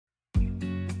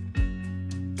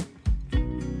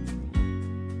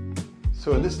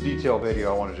So in this detail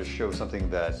video, I wanted to show something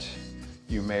that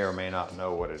you may or may not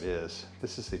know what it is.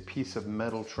 This is a piece of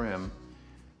metal trim,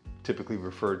 typically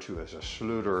referred to as a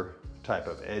Schluter type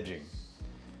of edging.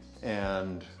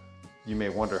 And you may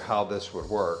wonder how this would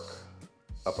work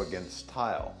up against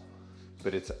tile.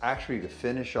 But it's actually to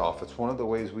finish off. It's one of the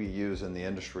ways we use in the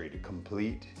industry to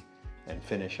complete and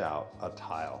finish out a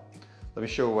tile. Let me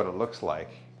show you what it looks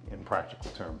like in practical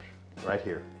terms right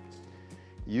here.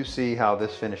 You see how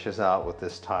this finishes out with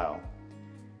this tile,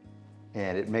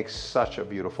 and it makes such a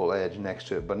beautiful edge next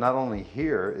to it. But not only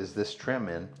here is this trim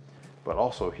in, but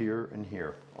also here and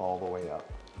here, all the way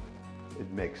up. It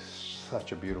makes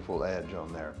such a beautiful edge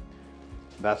on there.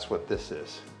 That's what this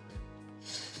is.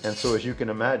 And so as you can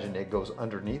imagine, it goes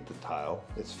underneath the tile.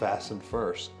 It's fastened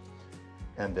first,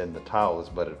 and then the tile is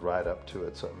butted right up to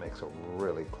it, so it makes a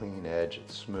really clean edge.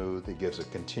 It's smooth. It gives a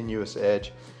continuous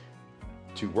edge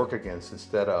to work against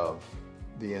instead of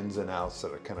the ins and outs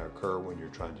that can occur when you're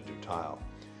trying to do tile.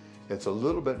 It's a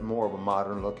little bit more of a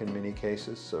modern look in many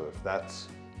cases, so if that's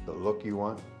the look you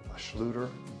want, a Schluter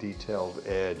detailed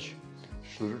edge,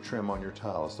 Schluter trim on your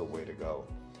tile is the way to go.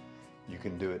 You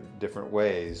can do it different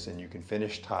ways, and you can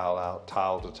finish tile out,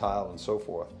 tile to tile, and so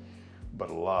forth. But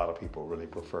a lot of people really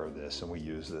prefer this, and we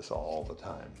use this all the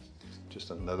time. Just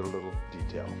another little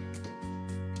detail.